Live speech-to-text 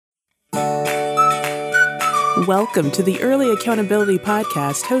Welcome to the Early Accountability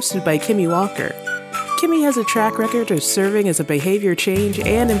Podcast hosted by Kimmy Walker. Kimmy has a track record of serving as a behavior change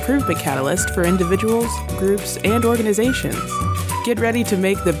and improvement catalyst for individuals, groups, and organizations. Get ready to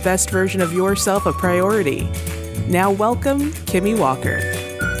make the best version of yourself a priority. Now welcome, Kimmy Walker.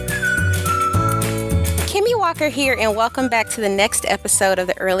 Kimmy Walker here, and welcome back to the next episode of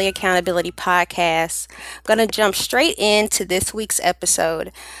the Early Accountability Podcast. I'm going to jump straight into this week's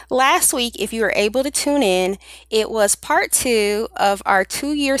episode. Last week, if you were able to tune in, it was part 2 of our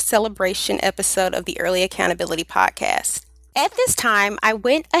 2-year celebration episode of the Early Accountability Podcast. At this time, I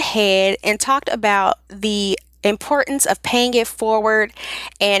went ahead and talked about the importance of paying it forward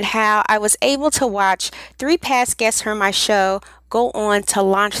and how I was able to watch 3 past guests from my show go on to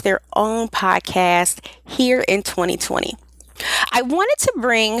launch their own podcast here in 2020. I wanted to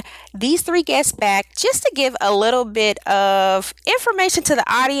bring these 3 guests back just to give a little bit of information to the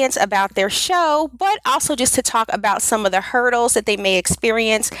audience about their show, but also just to talk about some of the hurdles that they may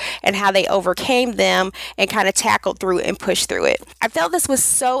experience and how they overcame them and kind of tackled through and pushed through it. I felt this was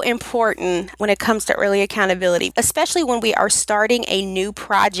so important when it comes to early accountability, especially when we are starting a new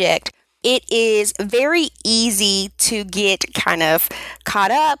project. It is very easy to get kind of caught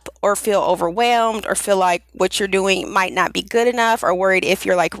up or feel overwhelmed or feel like what you're doing might not be good enough or worried if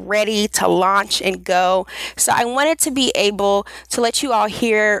you're like ready to launch and go. So I wanted to be able to let you all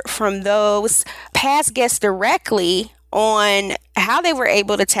hear from those past guests directly on how they were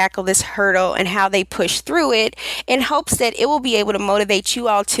able to tackle this hurdle and how they pushed through it, in hopes that it will be able to motivate you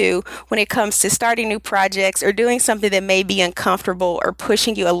all too when it comes to starting new projects or doing something that may be uncomfortable or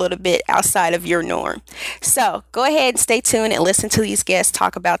pushing you a little bit outside of your norm. So go ahead and stay tuned and listen to these guests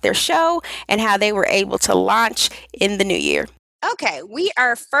talk about their show and how they were able to launch in the new year. Okay, we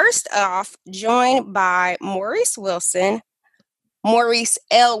are first off joined by Maurice Wilson. Maurice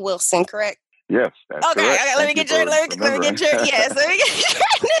L. Wilson, correct? Yes, that's correct. Okay, let me get your initial.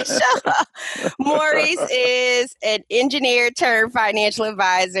 Maurice is an engineer turned financial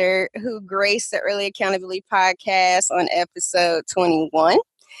advisor who graced the Early Accountability Podcast on episode 21.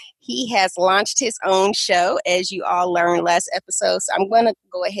 He has launched his own show, as you all learned last episode. So I'm going to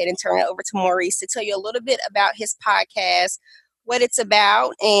go ahead and turn it over to Maurice to tell you a little bit about his podcast, what it's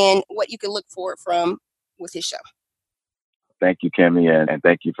about, and what you can look forward from with his show. Thank you, Kimmy, and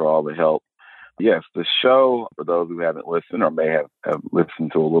thank you for all the help. Yes, the show, for those who haven't listened or may have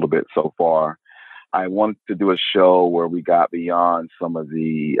listened to a little bit so far, I wanted to do a show where we got beyond some of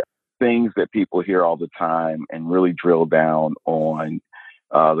the things that people hear all the time and really drill down on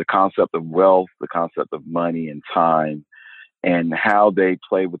the concept of wealth, the concept of money and time, and how they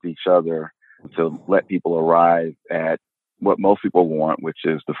play with each other to let people arrive at what most people want, which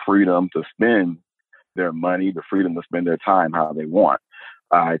is the freedom to spend their money, the freedom to spend their time how they want.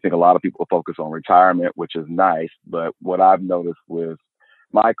 I think a lot of people focus on retirement, which is nice, but what I've noticed with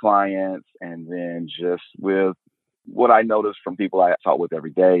my clients and then just with what I notice from people I talk with every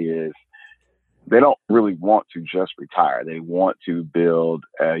day is they don't really want to just retire. They want to build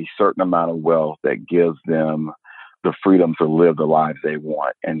a certain amount of wealth that gives them the freedom to live the lives they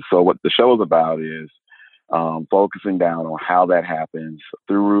want. And so what the show is about is focusing down on how that happens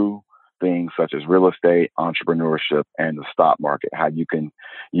through things such as real estate, entrepreneurship, and the stock market, how you can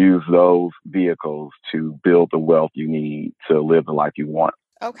use those vehicles to build the wealth you need to live the life you want.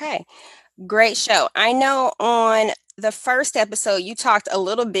 Okay, great show. I know on the first episode, you talked a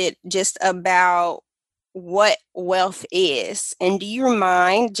little bit just about what wealth is. And do you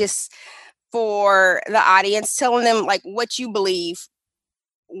mind just for the audience telling them like what you believe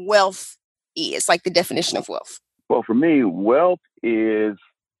wealth is, like the definition of wealth? Well, for me, wealth is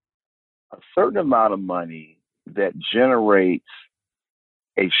a certain amount of money that generates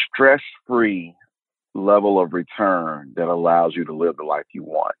a stress-free level of return that allows you to live the life you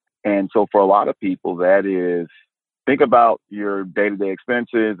want. And so for a lot of people, that is, think about your day-to-day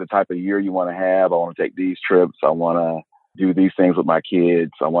expenses, the type of year you want to have. I want to take these trips. I want to do these things with my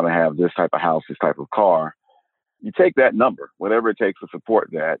kids. I want to have this type of house, this type of car. You take that number, whatever it takes to support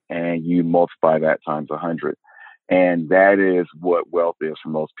that, and you multiply that times 100. And that is what wealth is for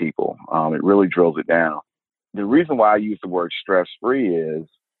most people. It really drills it down. The reason why I use the word stress-free is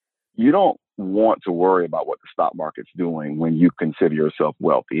you don't want to worry about what the stock market's doing when you consider yourself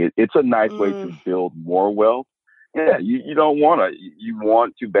wealthy. It's a nice way to build more wealth. Yeah, you don't want to. You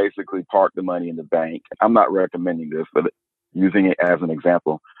want to basically park the money in the bank. I'm not recommending this, but using it as an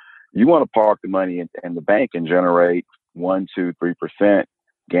example, you want to park the money in the bank and generate 1%, 2%, 3%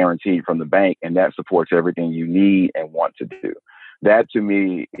 guaranteed from the bank, and that supports everything you need and want to do. That to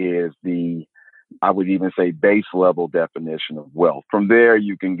me is I would even say base level definition of wealth. From there,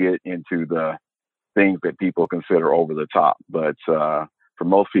 you can get into the things that people consider over the top. But for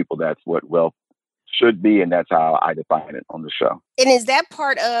most people, that's what wealth should be, and that's how I define it on the show. And is that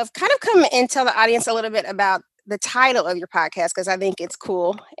part of kind of come and tell the audience a little bit about the title of your podcast? Because I think it's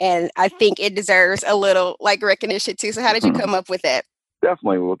cool and I think it deserves a little like recognition too. So how did you come up with that?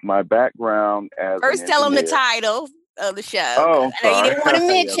 Definitely, with my background as First, tell them the title of the show. Oh, I know you didn't want to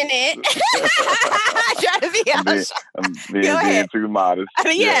mention it. Try to be I'm being too modest.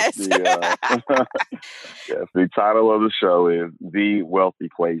 Yes. Yes, the title of the show is The Wealth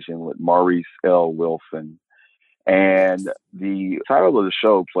Equation with Maurice L. Wilson. And the title of the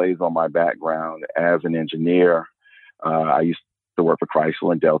show plays on my background as an engineer. I used to work for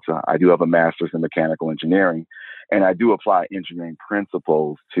Chrysler and Delta. I do have a master's in mechanical engineering, and I do apply engineering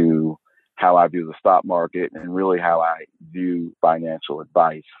principles to how I view the stock market and really how I view financial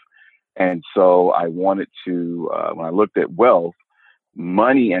advice. And so I wanted to, when I looked at wealth,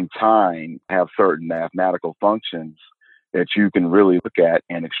 money and time have certain mathematical functions that you can really look at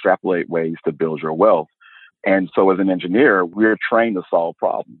and extrapolate ways to build your wealth. And so as an engineer, we're trained to solve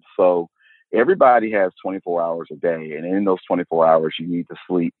problems. So everybody has 24 hours a day. And in those 24 hours, you need to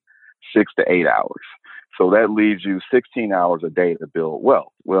sleep 6 to 8 hours. So that leaves you 16 hours a day to build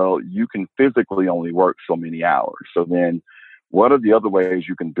wealth. Well, you can physically only work so many hours. So then what are the other ways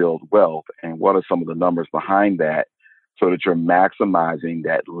you can build wealth? And what are some of the numbers behind that so that you're maximizing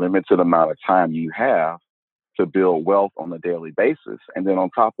that limited amount of time you have to build wealth on a daily basis? And then on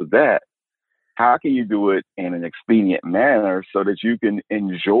top of that, how can you do it in an expedient manner so that you can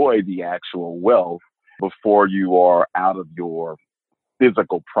enjoy the actual wealth before you are out of your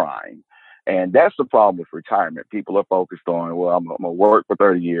physical prime? And that's the problem with retirement. People are focused on, well, I'm going to work for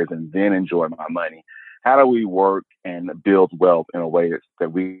 30 years and then enjoy my money. How do we work and build wealth in a way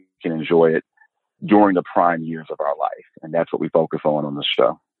that we can enjoy it during the prime years of our life? And that's what we focus on the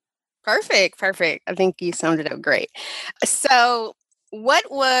show. Perfect. I think you summed it up great. So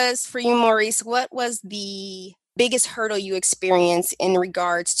what was, for you, Maurice, what was the biggest hurdle you experienced in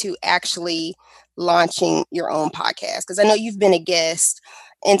regards to actually launching your own podcast? Because I know you've been a guest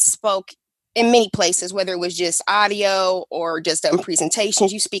and spoke in many places, whether it was just audio or just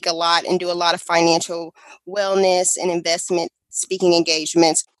presentations. You speak a lot and do a lot of financial wellness and investment speaking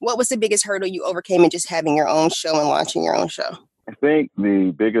engagements. What was the biggest hurdle you overcame in just having your own show and launching your own show? I think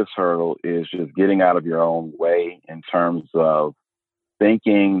the biggest hurdle is just getting out of your own way in terms of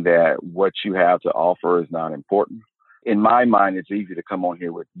thinking that what you have to offer is not important. In my mind, it's easy to come on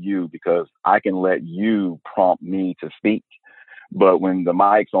here with you because I can let you prompt me to speak. But when the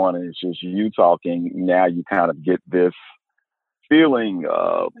mic's on and it's just you talking, now you kind of get this feeling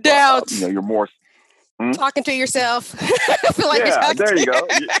of doubt. You're more talking to yourself. I feel like there you go.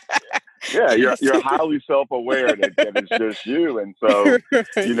 Yeah, you're highly self-aware that it's just you. And so,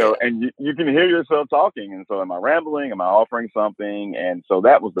 and you can hear yourself talking. And so am I rambling? Am I offering something? And so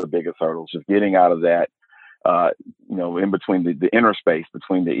that was the biggest hurdle, just getting out of that, in between the inner space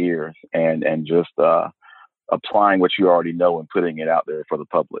between the ears and just applying what you already know and putting it out there for the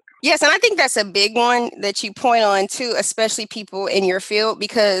public. Yes, and I think that's a big one that you point on too, especially people in your field,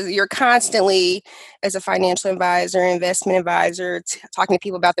 because you're constantly, as a financial advisor, investment advisor, talking to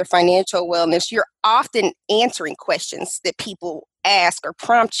people about their financial wellness. You're often answering questions that people ask or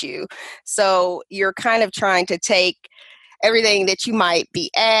prompt you. So you're kind of trying to take everything that you might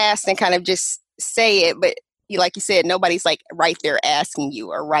be asked and kind of just say it, but like you said, nobody's like right there asking you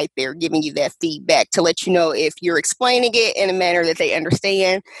or right there giving you that feedback to let you know if you're explaining it in a manner that they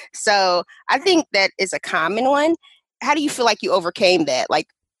understand. So I think that is a common one. How do you feel like you overcame that? Like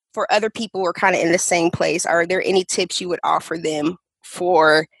for other people who are kind of in the same place, are there any tips you would offer them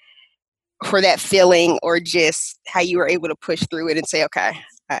for that feeling, or just how you were able to push through it and say, okay,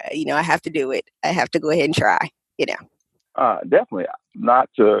 I have to do it. I have to go ahead and try, Definitely not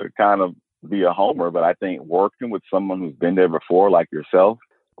to kind of be a homer, but I think working with someone who's been there before, like yourself,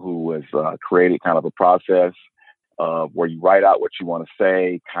 who has created kind of a process where you write out what you want to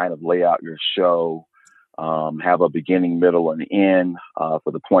say, kind of lay out your show, have a beginning, middle, and end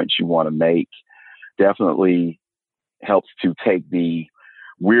for the points you want to make, definitely helps to take the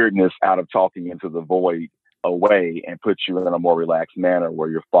weirdness out of talking into the void away and put you in a more relaxed manner where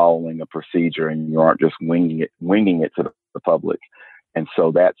you're following a procedure and you aren't just winging it to the public. And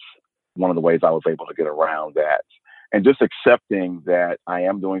so that's one of the ways I was able to get around that, and just accepting that I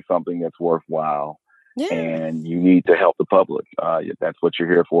am doing something that's worthwhile and you need to help the public. That's what you're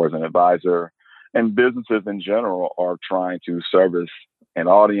here for as an advisor, and businesses in general are trying to service an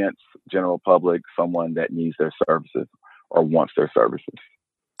audience, general public, someone that needs their services or wants their services.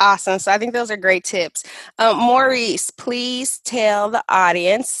 Awesome. So I think those are great tips. Maurice, please tell the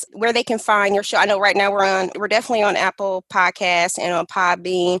audience where they can find your show. I know right now we're definitely on Apple Podcasts and on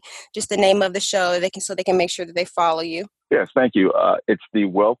Podbean. Just the name of the show so they can make sure that they follow you. Yes, thank you. It's the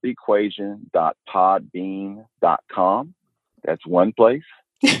wealthequation.podbean.com. That's one place.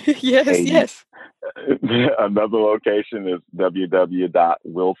 Yes. Another location is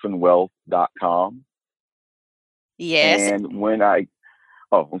www.wilsonwealth.com. Yes. And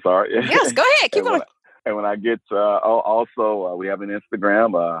I'm sorry. Yes, go ahead. Keep going. And when I get, also, we have an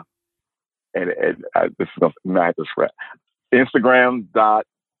Instagram, this is going to have to scrap.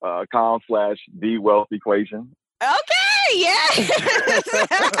 Instagram.com/thewealthequation. Okay, yeah.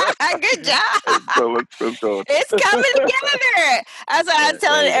 Good job. So let's go. It's coming together. That's what I was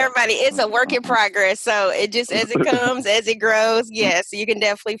telling everybody. It's a work in progress. So it just, as it comes, as it grows, yes, you can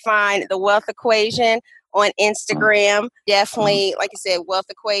definitely find the Wealth Equation on Instagram. Definitely, like I said,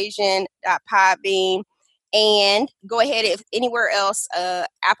 wealthequation.podbean. And go ahead, if anywhere else,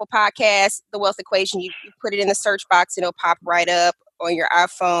 Apple Podcasts, the Wealth Equation, you put it in the search box and it'll pop right up on your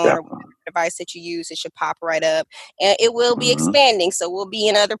iPhone or whatever device that you use. It should pop right up, and it will be expanding. So we'll be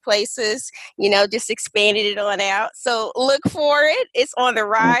in other places, just expanding it on out. So look for it. It's on the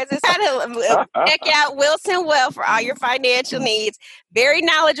rise. It's check out Wilson Wealth for all your financial needs. Very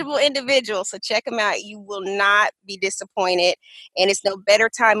knowledgeable individual. So check them out. You will not be disappointed. And it's no better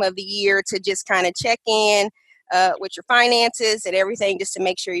time of the year to just kind of check in with your finances and everything, just to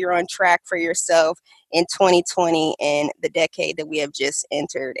make sure you're on track for yourself in 2020 and the decade that we have just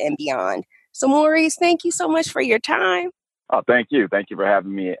entered and beyond. So Maurice, thank you so much for your time. Oh, thank you. Thank you for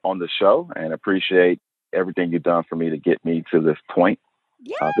having me on the show, and appreciate everything you've done for me to get me to this point.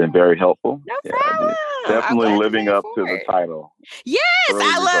 Yeah. Been very helpful. No problem. Definitely living up to the title. Yes,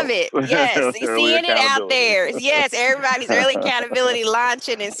 I love it. Yes, seeing it out there. Yes, everybody's early accountability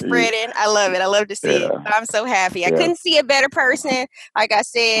launching and spreading. I love it. I love to see it. I'm so happy. I couldn't see a better person. Like I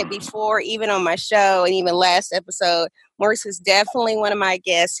said before, even on my show and even last episode, Maurice was definitely one of my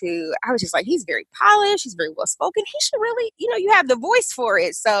guests who I was just like, he's very polished. He's very well spoken. He should really, you have the voice for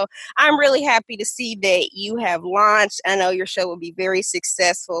it. So I'm really happy to see that you have launched. I know your show will be very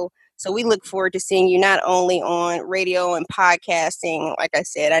successful. So we look forward to seeing you not only on radio and podcasting. Like I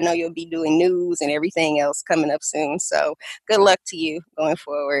said, I know you'll be doing news and everything else coming up soon. So good luck to you going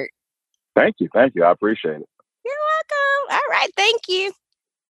forward. Thank you. I appreciate it. You're welcome. All right. Thank you.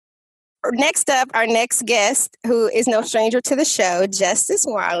 Next up, our next guest, who is no stranger to the show, Justice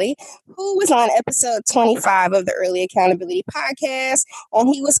Wiley, who was on episode 25 of the Early Accountability Podcast.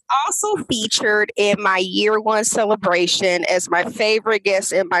 And he was also featured in my year one celebration as my favorite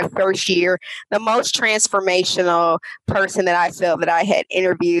guest in my first year, the most transformational person that I felt that I had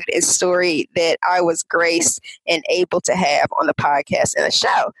interviewed, a story that I was graced and able to have on the podcast and the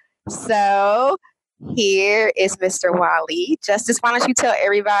show. So here is Mr. Wiley. Justice, why don't you tell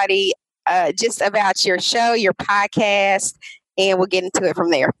everybody just about your show, your podcast, and we'll get into it from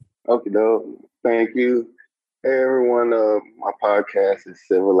there. Okay, thank you. Hey, everyone. My podcast is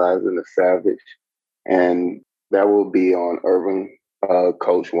Civilizing the Savage, and that will be on Urban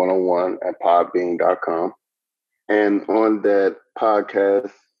Coach 101 at podbean.com. And on that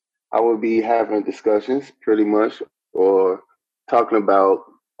podcast, I will be having discussions pretty much, or talking about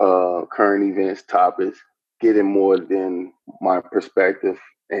current events, topics, getting more than my perspective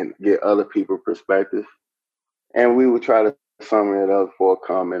and get other people's perspective. And we would try to sum it up for a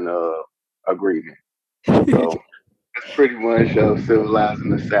common agreement. So it's pretty much civilizing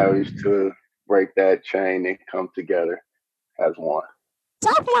the savage to break that chain and come together as one.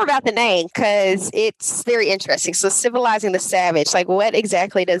 Talk more about the name, because it's very interesting. So civilizing the savage, like what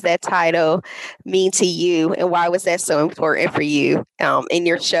exactly does that title mean to you, and why was that so important for you in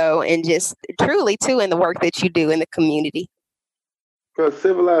your show, and just truly too in the work that you do in the community? Because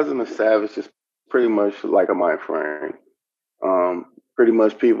civilizing the savage is pretty much like a mind frame. Pretty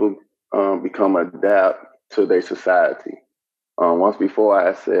much people become adapt to their society. Once before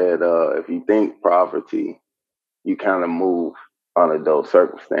I said, if you think poverty, you kind of move under those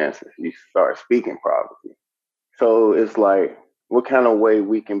circumstances. You start speaking poverty. So it's like, what kind of way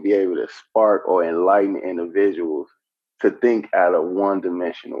we can be able to spark or enlighten individuals to think out of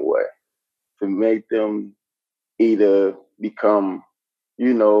one-dimensional way, to make them either become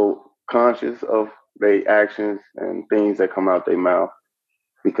conscious of their actions and things that come out their mouth,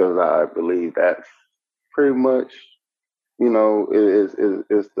 because I believe that's pretty much, is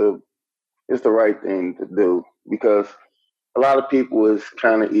the right thing to do, because a lot of people is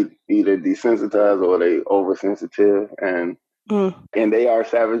kind of either desensitized or they oversensitive, and they are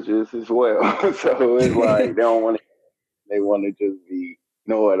savages as well. So it's like they want to just be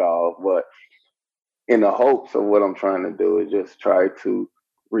know it all, but in the hopes of what I'm trying to do is just try to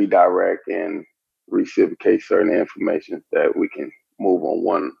redirect and reciprocate certain information that we can move on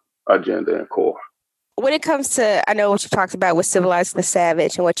one agenda and core. When it comes to, I know what you talked about with Civilized the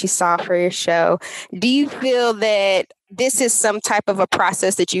Savage and what you saw for your show, do you feel that this is some type of a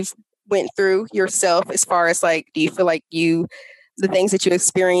process that you've went through yourself, as far as like, do you feel like the things that you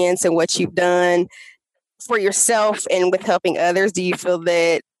experience and what you've done for yourself and with helping others, do you feel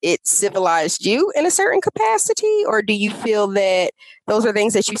that it civilized you in a certain capacity? Or do you feel that those are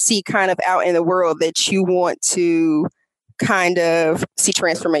things that you see kind of out in the world that you want to kind of see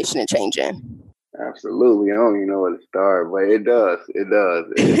transformation and change in? Absolutely. I don't even know where to start, but it does. It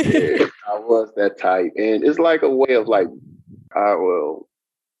does. I was that type. And it's like a way of like, I will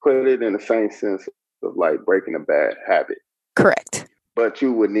put it in the same sense of like breaking a bad habit. Correct. But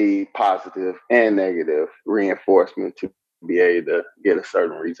you would need positive and negative reinforcement to be able to get a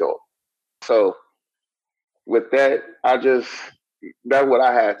certain result. So with that, that's what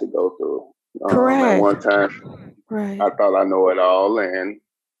I had to go through. Correct. At one time, right. I thought I know it all, and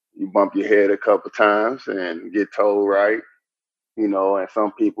you bump your head a couple times and get told right, and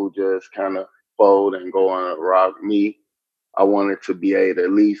some people just kind of fold and go on a rock. Me, I wanted to be able to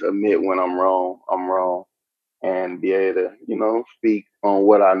at least admit when I'm wrong, and be able to, speak on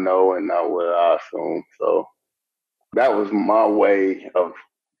what I know and not what I assume. So that was my way of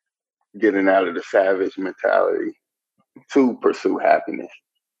getting out of the savage mentality to pursue happiness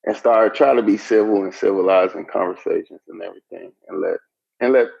and start trying to be civil and civilized in conversations and everything,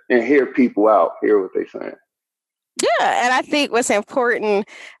 and hear people out, hear what they're saying. Yeah, and I think what's important,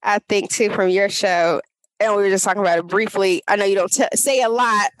 too, from your show, and we were just talking about it briefly, I know you don't say a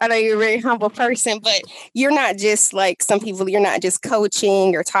lot. I know you're a very humble person, but you're not just like some people, you're not just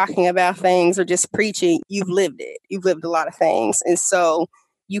coaching or talking about things or just preaching. You've lived it. You've lived a lot of things. And so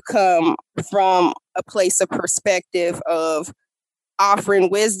you come from a place of perspective of offering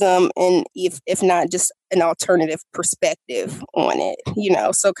wisdom, and if not just an alternative perspective on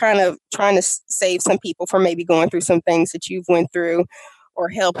it, so kind of trying to save some people from maybe going through some things that you've went through, or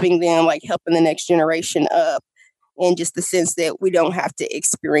helping them, like helping the next generation up, in just the sense that we don't have to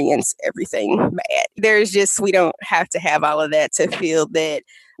experience everything bad. We don't have to have all of that to feel that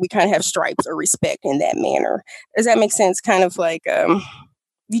we kind of have stripes or respect in that manner. Does that make sense? Kind of like,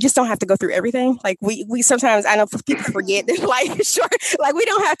 you just don't have to go through everything. Like we sometimes, I know people forget that, like we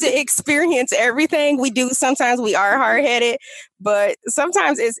don't have to experience everything. We do. Sometimes we are hard-headed, but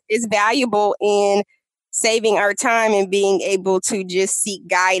sometimes it's valuable in saving our time and being able to just seek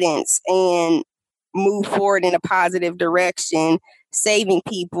guidance and move forward in a positive direction, saving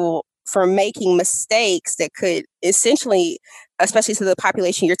people from making mistakes that could essentially, especially to the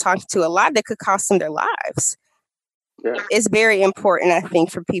population you're talking to a lot, that could cost them their lives. Yeah. It's very important, I think,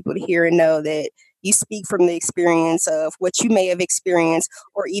 for people to hear and know that you speak from the experience of what you may have experienced,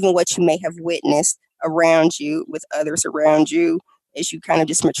 or even what you may have witnessed around you with others around you as you kind of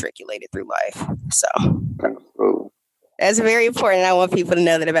just matriculated through life. So that's very important. I want people to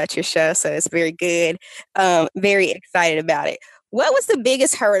know that about your show. So it's very good. Very excited about it. What was the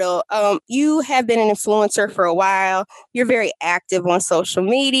biggest hurdle? You have been an influencer for a while. You're very active on social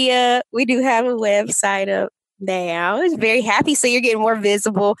media. We do have a website up now. I was very happy. So you're getting more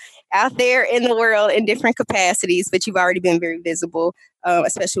visible out there in the world in different capacities, but you've already been very visible,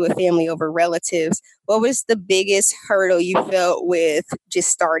 especially with family over relatives. What was the biggest hurdle you felt with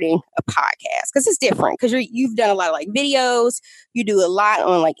just starting a podcast? Because it's different, because you've done a lot of like videos, you do a lot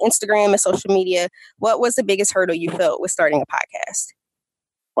on like Instagram and social media. What was the biggest hurdle you felt with starting a podcast?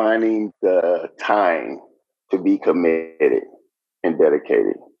 Finding the time to be committed and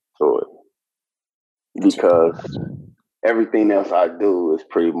dedicated to it. Because everything else I do is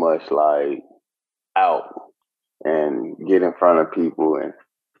pretty much like out and get in front of people and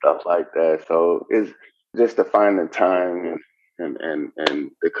stuff like that. So it's just to find the time and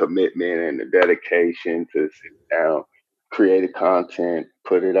the commitment and the dedication to sit down, create the content,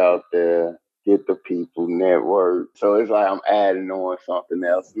 put it out there, get the people, network. So it's like I'm adding on something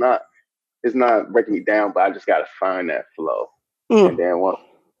else. It's not breaking me down, but I just got to find that flow. And then once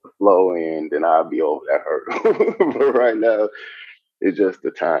flow in, then I'll be over that hurdle. But right now, it's just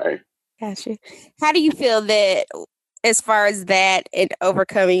the time. Gotcha. How do you feel that, as far as that and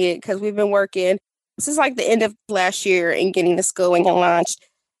overcoming it? Because we've been working since like the end of last year and getting this going and launched.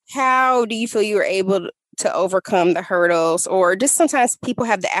 How do you feel you were able to overcome the hurdles, or just sometimes people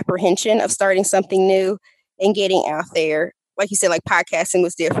have the apprehension of starting something new and getting out there? Like you said, like podcasting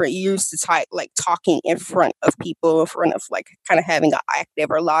was different. You used to talking in front of people, in front of like kind of having an active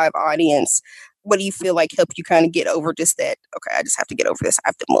or live audience. what do you feel like helped you kind of get over just that, okay, I just have to get over this. I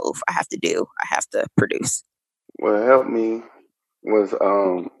have to move. I have to do. I have to produce. What helped me was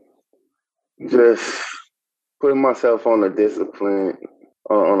just putting myself on a discipline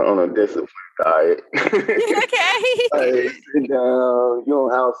on a disciplined diet. Okay. Like, sit down, you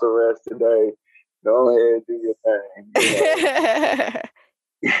on house arrest today. Go ahead, do your thing.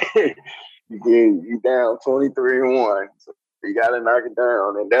 You down 23-1. So you gotta knock it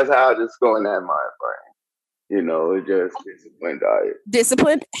down. And that's how I just go in that mind frame. It's just disciplined diet.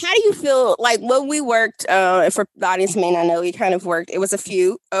 Disciplined. How do you feel like when we worked, for the audience may not know, we kind of worked, it was a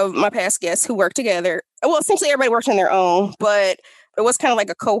few of my past guests who worked together. Well, essentially everybody worked on their own, but it was kind of like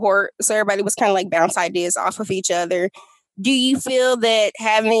a cohort. So everybody was kind of like bounce ideas off of each other. Do you feel that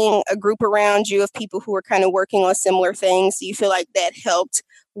having a group around you of people who are kind of working on similar things, do you feel like that helped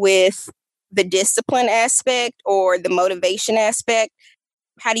with the discipline aspect or the motivation aspect?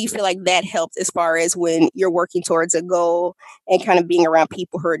 How do you feel like that helped as far as when you're working towards a goal and kind of being around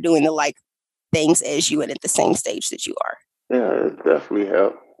people who are doing the like things as you and at the same stage that you are? Yeah, it definitely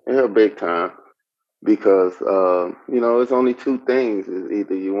helped. It helped big time because, it's only two things. It's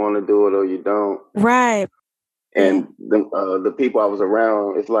either you want to do it or you don't. Right. And the people I was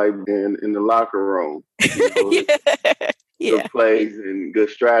around, it's like being in the locker room. Good plays and good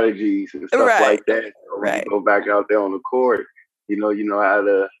strategies and stuff like that. So when you go back out there on the court, you know how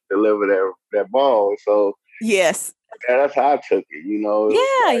to deliver that ball. So yes, that's how I took it. The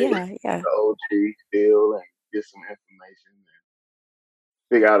OG feel and get some information and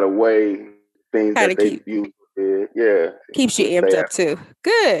figure out a way things how that they use it. Yeah, keeps you amped up too.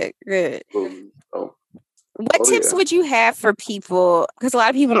 Good. So, what tips would you have for people? Because a lot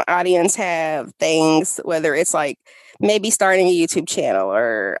of people in the audience have things, whether it's like maybe starting a YouTube channel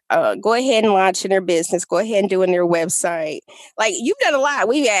or go ahead and launching their business, go ahead and doing their website. Like you've done a lot.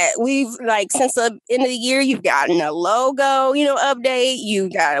 We've like since the end of the year, you've gotten a logo, update. You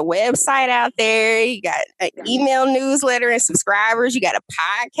got a website out there. You got an email newsletter and subscribers. You got a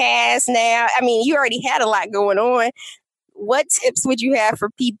podcast now. I mean, you already had a lot going on. What tips would you have for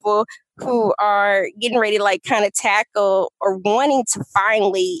people who are getting ready to like kind of tackle or wanting to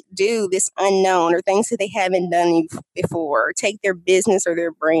finally do this unknown or things that they haven't done before, or take their business or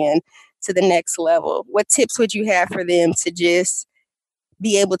their brand to the next level? What tips would you have for them to just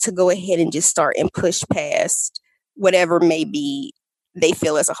be able to go ahead and just start and push past whatever maybe they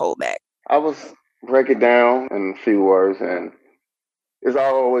feel as a holdback? I was break it down in a few words, and it's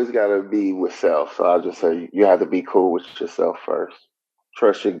always got to be with self. So I'll just say you have to be cool with yourself first.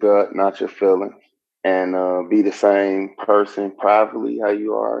 Trust your gut, not your feelings, and be the same person privately how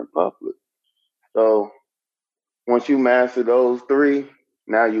you are in public. So once you master those three,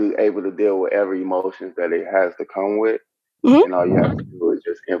 now you're able to deal with every emotions that it has to come with. Mm-hmm. And all you have to do is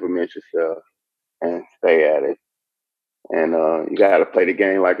just implement yourself and stay at it. And you got to play the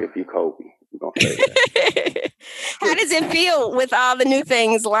game like if you Kobe. How does it feel with all the new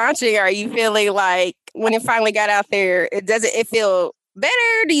things launching? Are you feeling like when it finally got out there, does it feel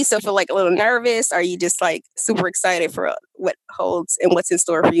better? Do you still feel like a little nervous? Are you just like super excited for what holds and what's in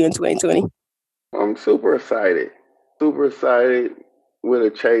store for you in 2020? I'm super excited with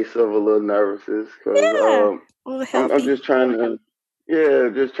a chase of a little nervousness because I'm just trying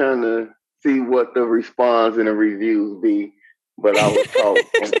to see what the response and the reviews be. But I was taught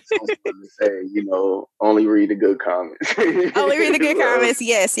to say, only read the good comments. Only read the good comments.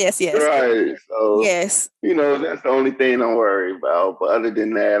 Yes. Right. So, yes. That's the only thing I'm worried about. But other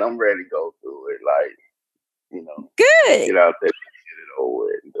than that, I'm ready to go through it. Like, good. Get out there, get it over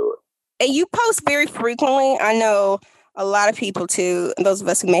with and do it. And you post very frequently. I know a lot of people too, those of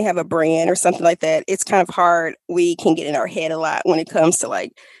us who may have a brand or something like that, it's kind of hard. We can get in our head a lot when it comes to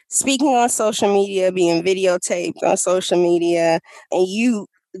like speaking on social media, being videotaped on social media, and you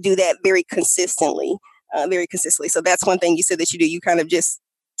do that very consistently. So that's one thing you said that you do. You kind of just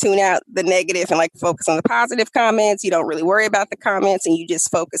tune out the negative and like focus on the positive comments. You don't really worry about the comments and you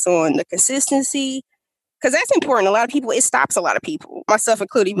just focus on the consistency. Because that's important. A lot of people, it stops a lot of people, myself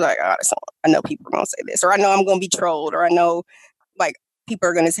included. You be like, I know people are going to say this, or I know I'm going to be trolled, or I know like people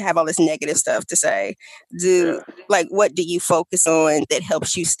are going to have all this negative stuff to say. What do you focus on that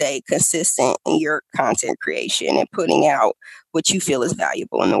helps you stay consistent in your content creation and putting out what you feel is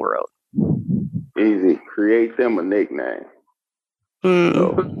valuable in the world? Easy. Create them a nickname.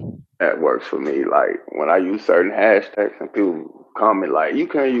 So that works for me. Like when I use certain hashtags and people comment like, you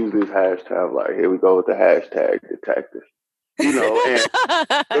can't use this hashtag. Like, here we go with the hashtag detective. And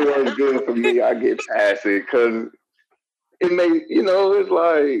it was good for me. I get past it because it may, it's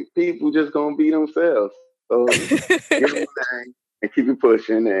like people just gonna be themselves. So get your thing and keep it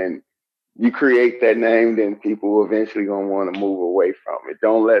pushing, and you create that name, then people will eventually gonna want to move away from it.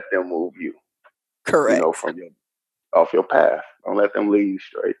 Don't let them move you. Correct. From off your path. Don't let them lead you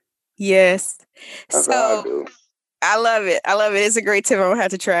straight. Yes. That's how I do. I love it. It's a great tip. I'm gonna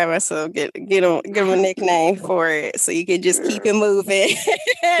have to try myself. Give him a nickname for it, so you can just keep it moving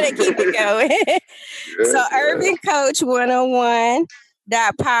and keep it going. So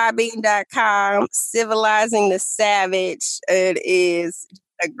urbancoach101.podbean.com, Civilizing the Savage. It is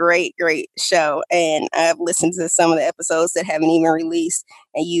a great show, and I've listened to some of the episodes that haven't even released,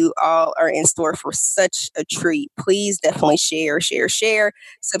 and you all are in store for such a treat. Please definitely share,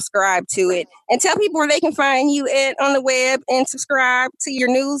 subscribe to it, and tell people where they can find you on the web, and subscribe to your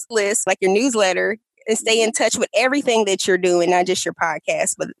news list, like your newsletter, and stay in touch with everything that you're doing, not just your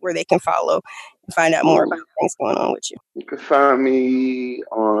podcast, but where they can follow and find out more about things going on with you. You can find me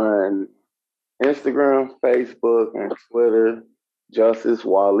on Instagram, Facebook, and Twitter. Justice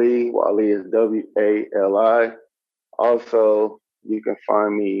Wali. Wali is WALI. Also, you can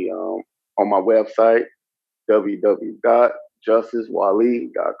find me on my website,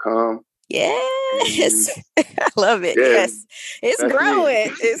 www.justicewali.com. Yes. I love it. Yes. It's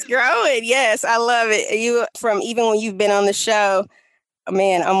growing. It's growing. Yes. I love it. You, from even when you've been on the show,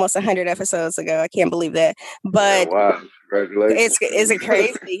 man, almost 100 episodes ago. I can't believe that. But wow. Congratulations. It's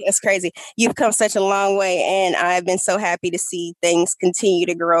crazy. It's crazy. You've come such a long way, and I've been so happy to see things continue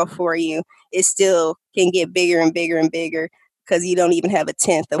to grow for you. It still can get bigger and bigger and bigger, because you don't even have a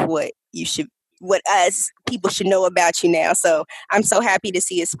tenth of what us people should know about you now. So I'm so happy to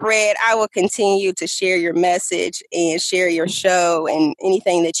see it spread. I will continue to share your message and share your show and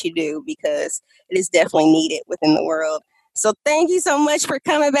anything that you do, because it is definitely needed within the world. So thank you so much for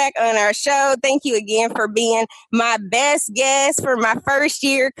coming back on our show. Thank you again for being my best guest for my first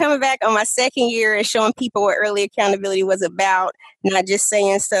year, coming back on my second year and showing people what early accountability was about. Not just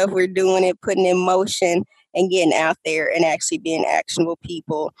saying stuff, we're doing it, putting in motion and getting out there and actually being actionable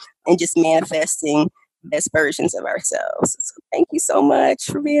people and just manifesting best versions of ourselves. So thank you so much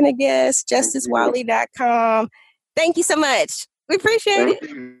for being a guest. JusticeWally.com. Thank you so much. We appreciate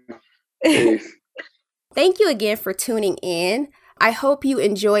it. Thank you again for tuning in. I hope you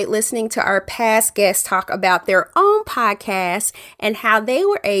enjoyed listening to our past guests talk about their own podcasts and how they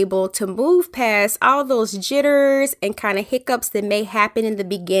were able to move past all those jitters and kind of hiccups that may happen in the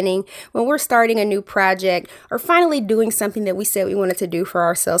beginning when we're starting a new project or finally doing something that we said we wanted to do for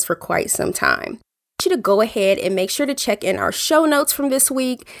ourselves for quite some time. I want you to go ahead and make sure to check in our show notes from this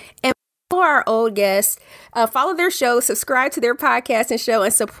week, and for our old guests, follow their show, subscribe to their podcast and show,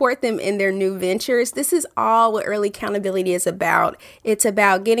 and support them in their new ventures. This is all what early accountability is about. It's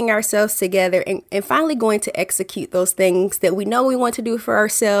about getting ourselves together and finally going to execute those things that we know we want to do for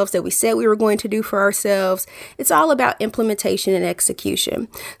ourselves, that we said we were going to do for ourselves. It's all about implementation and execution.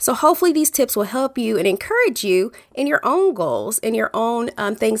 So hopefully these tips will help you and encourage you in your own goals and your own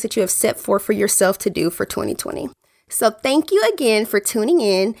things that you have set for yourself to do for 2020. So thank you again for tuning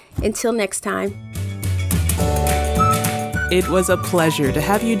in. Until next time. It was a pleasure to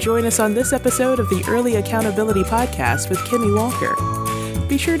have you join us on this episode of the Early Accountability Podcast with Kimmy Walker.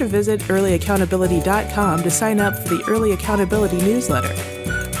 Be sure to visit earlyaccountability.com to sign up for the Early Accountability newsletter.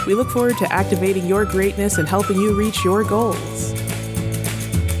 We look forward to activating your greatness and helping you reach your goals.